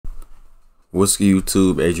What's good,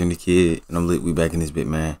 YouTube? Adriannthakidd, and I'm lit. We back in this bit,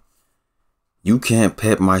 man. You can't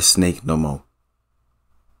pet my snake no more.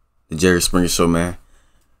 The Jerry Springer Show, man.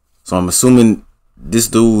 So I'm assuming this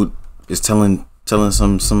dude is telling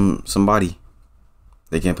somebody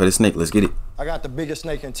they can't pet a snake. Let's get it. I got the biggest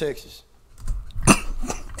snake in Texas.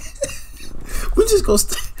 We just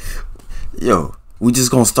gonna we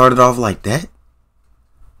just gonna start it off like that?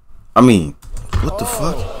 I mean, what the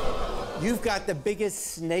fuck? You've got the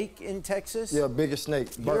biggest snake in Texas? Yeah, biggest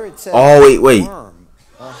snake. Here it says oh, wait. worm.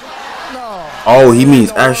 No. Oh, he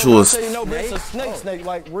means actual snake. No, but it's a snake,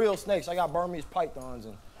 like real snakes. I got Burmese pythons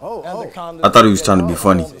and anacondas. I thought he was trying to be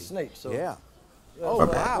funny. Snake, so. Yeah. Oh,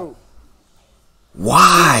 wow.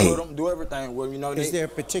 Why? Do everything with them, you know. Is there a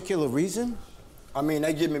particular reason? I mean,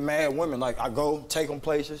 they give me mad women. Like, I go, take them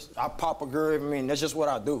places. I pop a girl. I mean, that's just what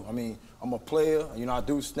I do. I mean, I'm a player. You know, I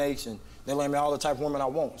do snakes, and they let me all the type of women I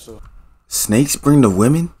want, so. Snakes bring the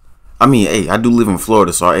women? I mean, hey, I do live in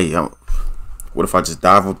Florida, so hey, what if I just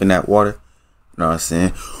dive up in that water? You know what I'm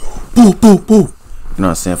saying? Boo, boo, boo. You know what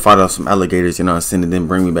I'm saying? Fight off some alligators, you know what I'm saying? And then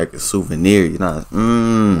bring me back a souvenir, you know.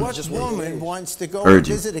 What woman wants to go and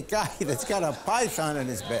visit a guy that's got a python in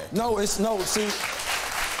his bed? See.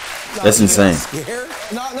 That's insane.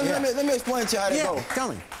 No, let me explain to you how that go. Tell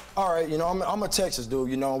me. All right, you know, I'm a Texas dude,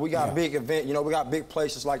 you know, we got big event, you know, we got big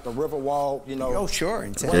places like the Riverwalk, you know. Oh, sure,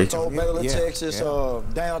 in Texas. Baylor, Texas,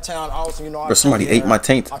 downtown Austin, you know. But somebody ate my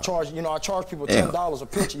taint. I charge people $10 a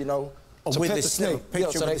picture, you know, to pet the snake.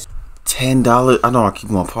 $10? I know I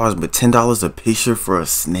keep on pause, but $10 a picture for a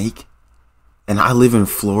snake? And I live in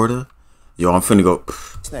Florida? Yo, I'm finna go.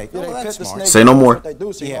 Snake. Yeah, they pet the snake. Say no more. What they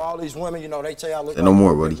do, so you know, all these women, you know, they tell you I look like no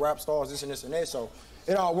more, buddy. Rap stars, this and that, so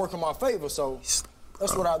it all work in my favor, so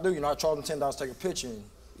that's what I do, you know, I charge them $10 to take a picture.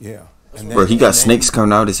 Yeah. Bro, he got snakes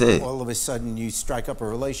coming out his head. All of a sudden, you strike up a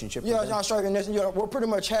relationship with them. I striking this, you know, what pretty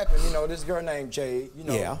much happened, you know, this girl named Jade, you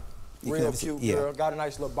know, real cute girl, got a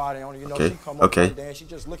nice little body on her, you know, she come up one day and she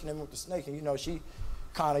just looking at me with the snake, and, you know, she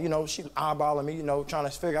kind of, you know, she eyeballing me, you know, trying to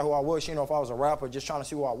figure out who I was. She didn't know if I was a rapper, just trying to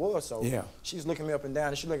see who I was, so she's looking me up and down,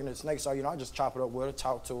 and she's looking at the snake, so, you know, I just chop it up with her,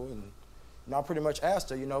 talk to her, and, you know, I pretty much asked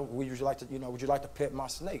her, you know, would you like to pet my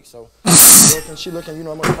snake? So she looking, you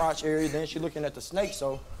know, in my crotch area. Then she looking at the snake.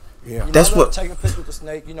 So you know, that's what. Take a picture with the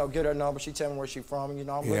snake. You know, get her number. She tell me where she from. You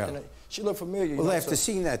know, I'm looking at. She looked familiar. Well, after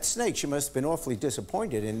seeing that snake, she must have been awfully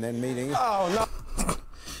disappointed in that meeting. Oh no,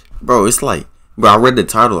 bro, it's like, bro, I read the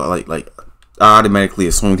title, like I automatically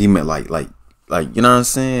assumed he meant like, you know what I'm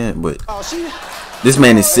saying? But this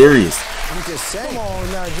man is serious. I'm just saying. Come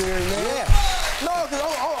on now, Jerry, man. Yeah. No, because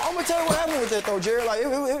I'm gonna tell you what happened with that though, Jerry. Like,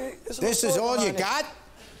 this is all you got?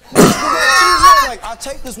 Like, I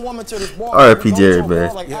take this woman to this bar. R.I.P. Jerry,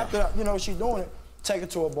 man. Like, after, you know, she doing it, take her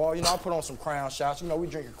to a bar. You know, I put on some Crown shots. You know, we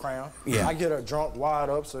drink a Crown. Yeah. I get her drunk, wide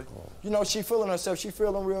up. So, you know, she feeling herself. She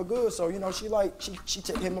feeling real good. So, you know, she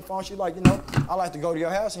hit my phone. She like, you know, I like to go to your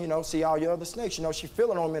house and, you know, see all your other snakes. You know, she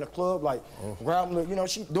feeling on them in the club, like, grab them. You know,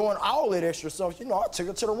 she doing all that extra stuff. You know, I took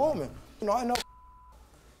her to the room and, you know, I know.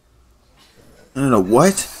 No,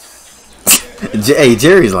 what? Hey,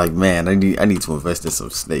 Jerry's like, man, I need to invest in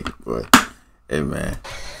some snake, boy. Hey, man.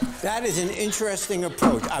 That is an interesting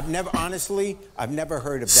approach. I've never heard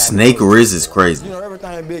of that. Snake Riz is crazy. You know,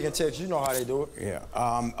 everything big in Texas. You know how they do it.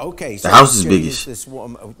 Yeah. Okay. The house is biggish. This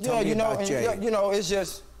woman. You know, it's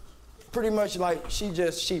just pretty much like she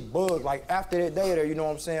bugged. Like after that day there, you know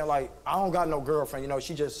what I'm saying? Like I don't got no girlfriend. You know,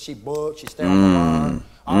 she bugged. She stayed on the line.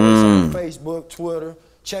 Always on Facebook, Twitter.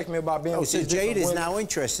 Check me about being. So Jade is now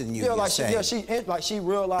interested in you. Yeah, she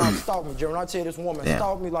realized stalking me, Jerry. When I tell you this woman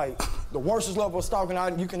stalked me like the worstest level of stalking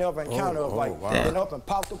you can ever encounter. Been up and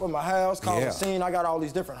popped up in my house, caused a scene. I got all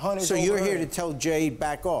these different honeys. So you're here to tell Jade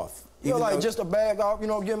back off. You know, like just to bag off, you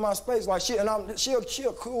know, give my space. Like she a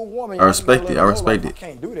cool woman. I respect it. I respect it. I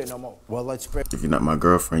can't do that no more. Well, let's break. If you're not my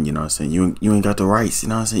girlfriend, you know what I'm saying, you ain't got the rights. You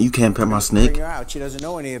know what I'm saying, you can't pet my snake. Bring her out. She doesn't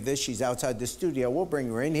know any of this. She's outside the studio. We'll bring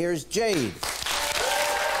her in. Here's Jade.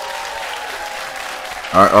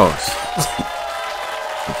 All right. Oh.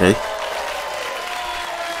 Okay.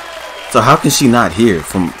 So how can she not hear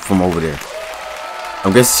from over there?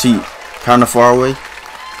 I guess she kind of far away.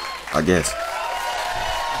 I guess.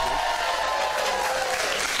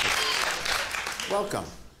 Welcome.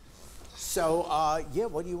 So, yeah,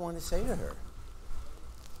 what do you want to say to her?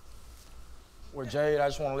 Well, Jade, I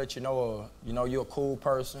just want to let you know, you're a cool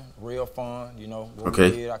person, real fun. You know, what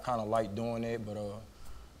we did, I kind of like doing it, but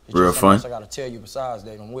it's real just fun. I got to tell you besides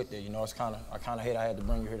that I'm with it. You know, I kind of hate I had to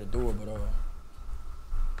bring you here to do it, but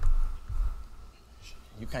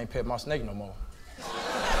you can't pet my snake no more.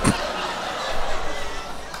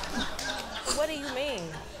 What do you mean?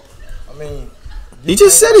 I mean, he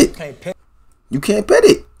just said it. Can't pet. You can't pet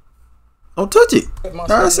it. Don't touch it. You know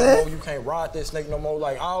what I'm saying? You can't ride that snake no more.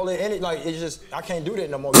 Like all that, and like it's just I can't do that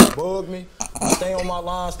no more. You bug me. Stay on my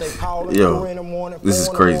line. Stay calling. Yo, in the morning. This is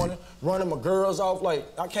crazy. Morning, running my girls off. Like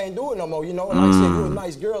I can't do it no more. You know. And like I said, you're a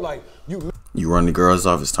nice girl. Like you. You run the girls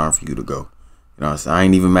off. It's time for you to go. You know what I'm saying? I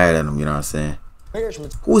ain't even mad at him. You know what I'm saying?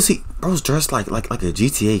 Who is he? Bro's dressed like a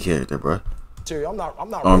GTA character, bro. I'm not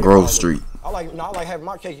on Grove Street. I like having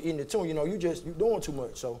my cake eating it too. You know, you doing too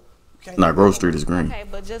much, so. Nah, Grove Street is green. Okay,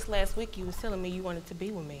 but just last week you was telling me you wanted to be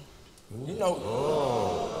with me. You know,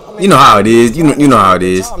 I mean, you know how it is. You know how it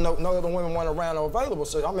is. No other women weren't around or available.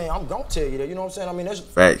 So I mean, I'm gonna tell you that. You know what I'm saying? I mean, that's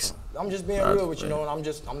facts. I'm just being real with you, know, and I'm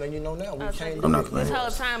letting you know now. We can't. I'm not playing. This whole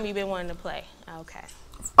time you've been wanting to play. Okay.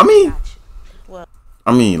 I mean, well,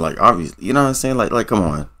 I mean, like obviously, you know what I'm saying? Like, come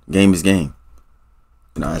on, game is game.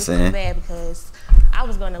 You know what I'm saying? Bad because I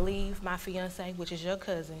was gonna leave my fiance, which is your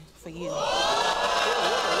cousin, for you.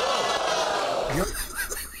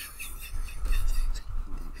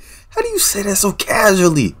 How do you say that so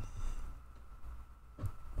casually?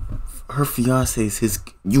 Her fiance is his.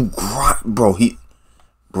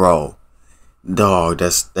 Bro, dog.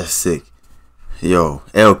 That's sick. Yo,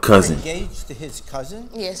 cousin. Engaged to his cousin?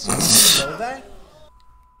 Yes. You know that?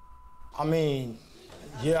 I mean,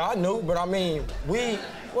 yeah, I knew, but I mean, well,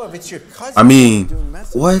 if it's your cousin. I mean,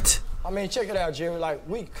 what? I mean, check it out, Jerry. Like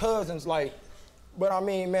we cousins, like. But I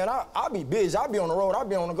mean, man, I be busy. I be on the road. I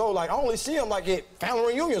be on the go. Like I only see him like at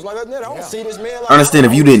family reunions. Like I don't see this man. Like, I understand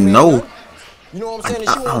if you didn't know. You know what I'm saying?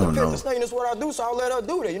 She wanted to pet the snake. That's what I do. So I'll let her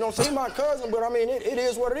do that. You know what I'm saying? My cousin, but I mean, it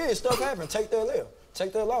is what it is. Stuff happens. Take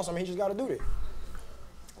that loss. I mean, he just got to do that.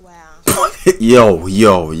 Wow.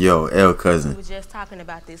 yo, cousin. We were just talking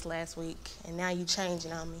about this last week, and now you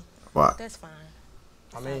changing on me. Wow. That's fine.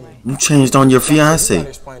 I mean, you changed on your fiance. You gotta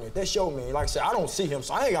explain it. That's your man. Like I said, I don't see him,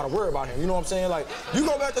 so I ain't gotta worry about him. You know what I'm saying? Like, you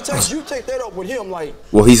go back to Texas, you take that up with him. Like,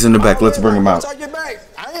 well, he's in the back. Let's bring him out. Once I get back,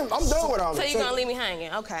 I'm done with all so this. So you're gonna leave me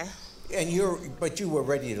hanging? Okay. But you were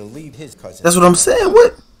ready to leave his cousin. That's what I'm saying.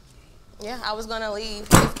 What? Yeah, I was gonna leave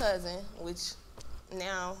his cousin, which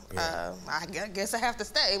now I guess I have to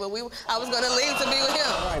stay. But I was gonna leave to be with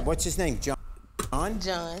him. All right. What's his name? John.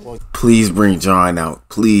 John. Well, please bring John out,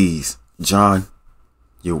 please, John.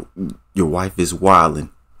 Your wife is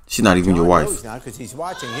wildin'. She's not even your wife. Knows now because he's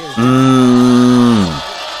watching. Here's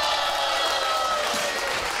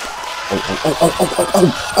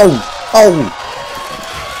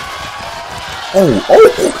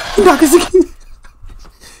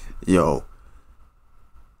Yo.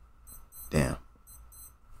 Damn.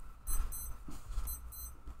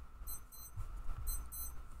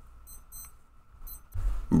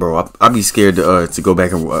 Bro, I be scared to go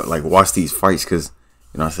back and like watch these fights because,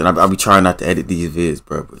 you know what I'm saying, I be trying not to edit these vids,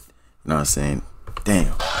 bro, but, you know what I'm saying,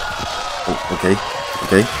 damn. Oh, okay.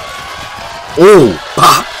 Oh,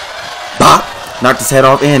 bop. Knocked his head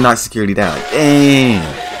off and knocked security down. Damn.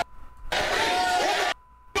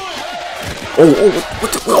 Oh.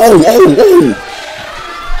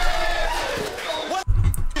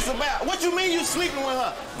 What's about? What you mean you sleeping with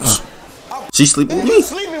her? She sleeping with me? You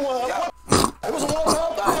sleeping with her? It was a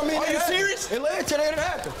long time. I mean, are you serious? It led to that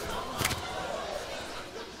happened.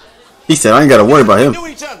 He said, I ain't got to worry about him. We knew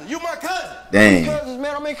each other. You my cousin. Dang. Cousins,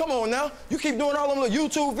 man, I mean, come on now. You keep doing all them little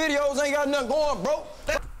YouTube videos, ain't got nothing going, bro.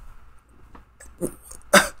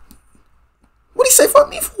 What he say fuck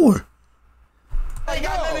me for? Ain't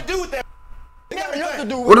got nothing to do with that. Got nothing to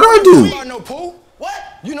do with what did I do? You no pool. What?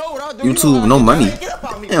 You know what I do? YouTube, no money. Get up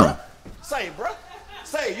on me, bro. Say, bro.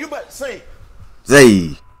 Say, you better say.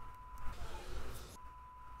 Say.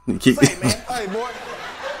 Say, man. Hey, boy.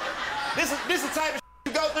 This is the type of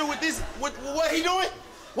you go through with what he doing?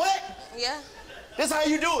 What? Yeah. This how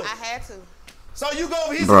you do it? I had to. So you go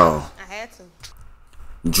over his bro. house. I had to.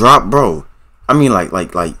 Drop, bro. I mean, like, I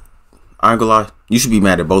ain't gonna lie. You should be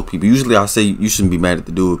mad at both people. Usually I say you shouldn't be mad at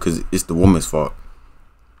the dude because it's the woman's fault.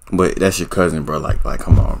 But that's your cousin, bro. Like,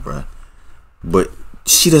 come on, bro. But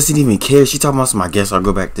she doesn't even care. She talking about some, I guess I'll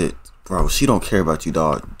go back to, bro, she don't care about you,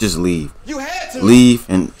 dog. Just leave. You had to. Leave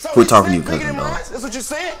and so quit talking to your cousin, dog. That's what you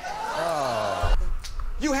said?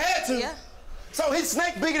 You had to. Yeah. So his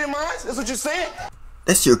snake bigger than mine? That's what you said?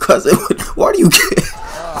 That's your cousin. Why do you care?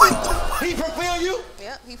 He fulfill you?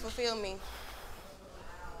 Yep, he fulfilled me.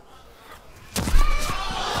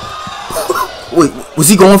 Wait, was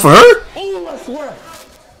he going for her? Ooh, I swear.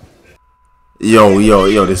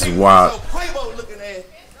 Yo, this is wild. So Quavo looking at.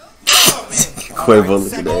 Oh, man. Quavo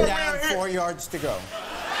looking at. Down 4 yards to go.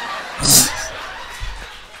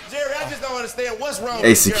 Jerry, I just don't understand what's wrong. Hey,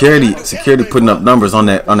 with security putting up numbers on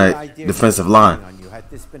that defensive line. Had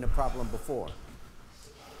this been a problem before?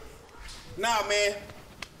 Nah, man.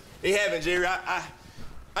 It happened, Jerry.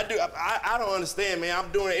 I don't understand, man.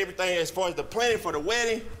 I'm doing everything as far as the planning for the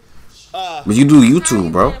wedding. But you do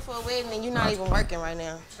YouTube, bro. For a wedding and you're not even working right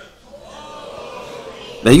now.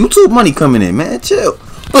 That YouTube money coming in, man. Chill.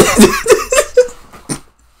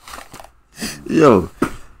 Yo.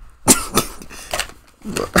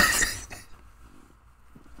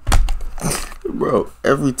 Bro,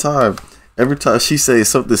 every time she says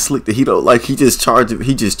something slick that he don't like, he just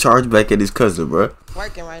charge back at his cousin, bro.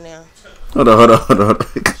 Working right now. Hold on.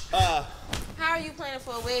 How are you planning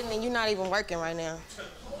for a wedding and you're not even working right now?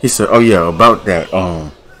 He said, "Oh yeah, about that."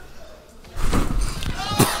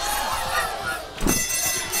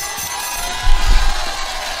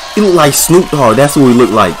 He look like Snoop Dogg. That's what he look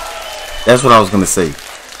like. That's what I was gonna say,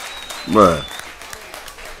 bruh.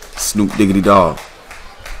 Snoop Diggity Dog.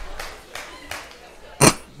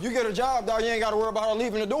 You get a job, dog. You ain't got to worry about her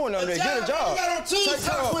leaving or doing nothing. Get a job. You got on 2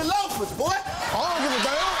 socks with loafers, boy. I don't give a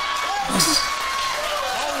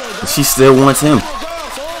damn. She still wants him.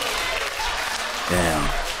 Damn.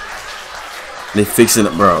 They fixing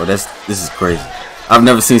it, bro. This is crazy. I've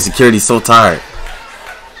never seen security so tired.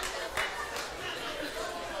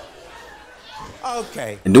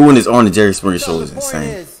 Okay. And doing this on the Jerry Springer show is insane.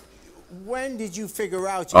 Is, when did you figure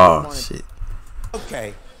out you didn't want to... shit.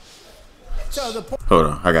 Okay. So the point... Hold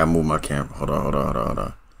on. I gotta move my camera. Hold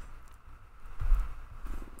on.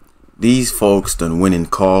 These folks done went and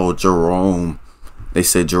called Jerome. They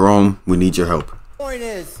said, Jerome, we need your help. Point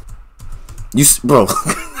is... Bro.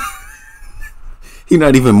 He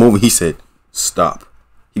not even moving. He said, stop.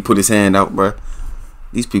 He put his hand out, bro.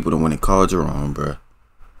 These people done went and called Jerome, bro.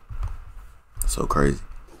 So crazy.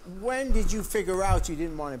 When did you figure out you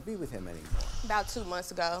didn't want to be with him anymore? About 2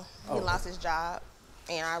 months ago. He lost his job,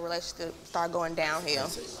 and our relationship started going downhill.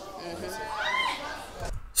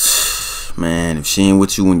 Man, if she ain't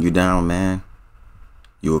with you when you're down, man,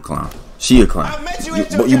 you a clown. She a clown. I met you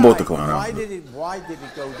You both a clown. Why did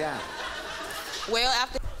it go down? Well,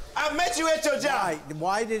 after... I met you at your job.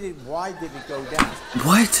 Why did it go down?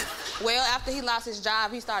 What? Well, after he lost his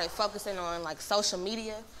job, he started focusing on like social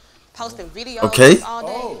media, posting videos all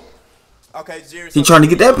day. Okay, Jerry. He trying to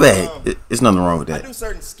get that bag. There's nothing wrong with that. I do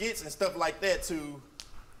certain skits and stuff like that to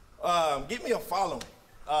get me a following.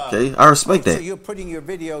 Okay, I respect that. So you're putting your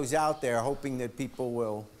videos out there, hoping that people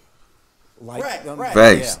will like them. Right.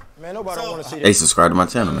 Facts. Yeah. Man, nobody want to see that. Hey, subscribe to my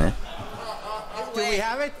channel, man. Do we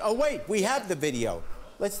have it? Oh wait, we have the video.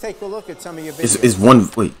 Let's take a look at some of your videos. It's one.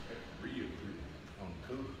 Wait.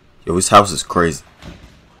 Yo, his house is crazy.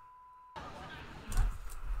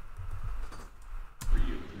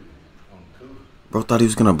 Bro thought he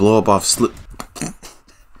was gonna blow up off slip.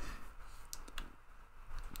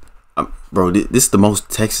 Bro, this is the most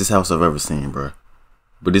Texas house I've ever seen, bro.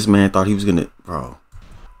 But this man thought he was gonna, bro.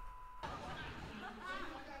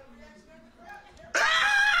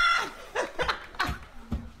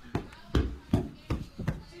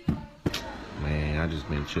 Man, I just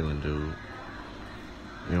been chilling, dude.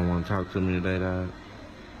 You don't want to talk to me today, dog?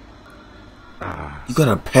 You got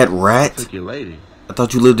a pet rat? Took your lady. I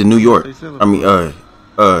thought you lived in New York. I mean,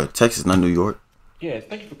 Texas, not New York. Yes,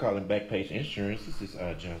 thank you for calling Backpage Insurance. This is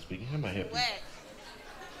John speaking. How may I help you?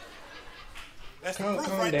 That's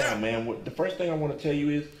Calm down, man. The first thing I want to tell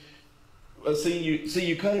you is, see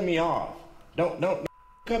you cutting me off. Don't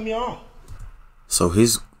cut me off. So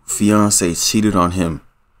his fiance cheated on him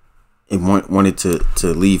and wanted to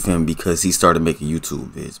leave him because he started making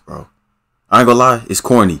YouTube vids, bro. I ain't gonna lie, it's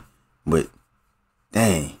corny, but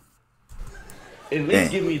dang. At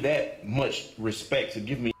least give me that much respect to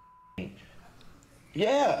give me.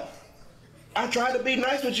 Yeah, I tried to be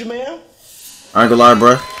nice with you, man. I ain't gonna lie,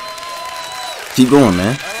 bro. Keep going,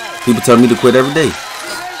 man. People tell me to quit every day.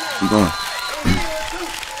 Keep going.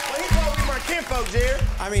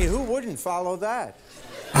 I mean, who wouldn't follow that?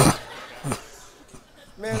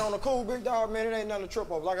 Man, on the cool, big dog, man, it ain't nothing to trip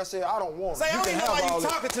over. Like I said, I don't want it. Say, I don't even know why you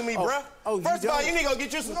talking to me, bruh. First of all, you need to go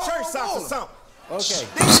get you some church socks or something. Okay.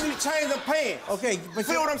 Then you need to change them pants. Okay, but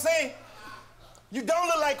feel what I'm saying? You don't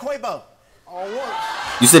look like Quavo. I don't want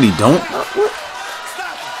it. You said he don't? Stop it.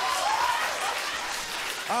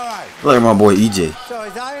 All right. Like my boy EJ. So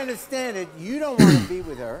as I understand it, you don't want to be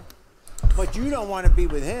with her, but you don't want to be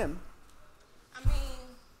with him. I mean,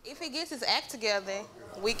 if he gets his act together,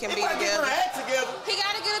 we can be Get together. my act together. He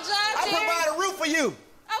got to get a job, I Jerry. provide a roof for you.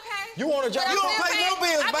 Okay. You want a job? But You don't pay no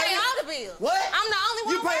bills, I baby. pay all the bills. What? I'm the only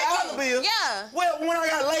one You pay all the bills? Yeah. Well, when I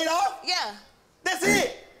got laid off? Yeah. That's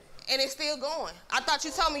it. And it's still going. I thought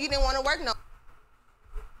you told me you didn't want to work no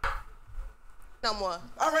more.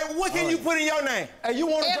 All right, well, what can you put in your name? Hey, you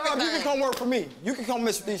want a job? You can Everything. come work for me. You can come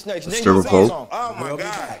mess with these snakes. Then Stripper you see pole. some. Oh, my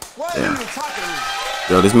God. Why are you even talking to me?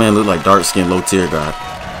 Yo, this man look like dark skinned low tier guy.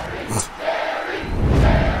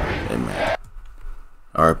 Hey man.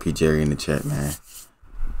 RP Jerry in the chat, man.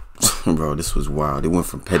 Bro, this was wild. It went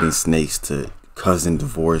from petting snakes to cousin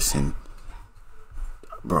divorce and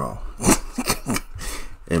bro.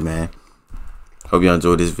 Hey man. Hope y'all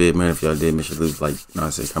enjoyed this vid, man. If y'all did, make sure to leave a like,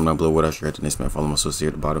 comment down below what I shared to this, man. Follow my social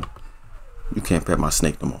at the bottom. You can't pet my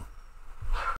snake no more.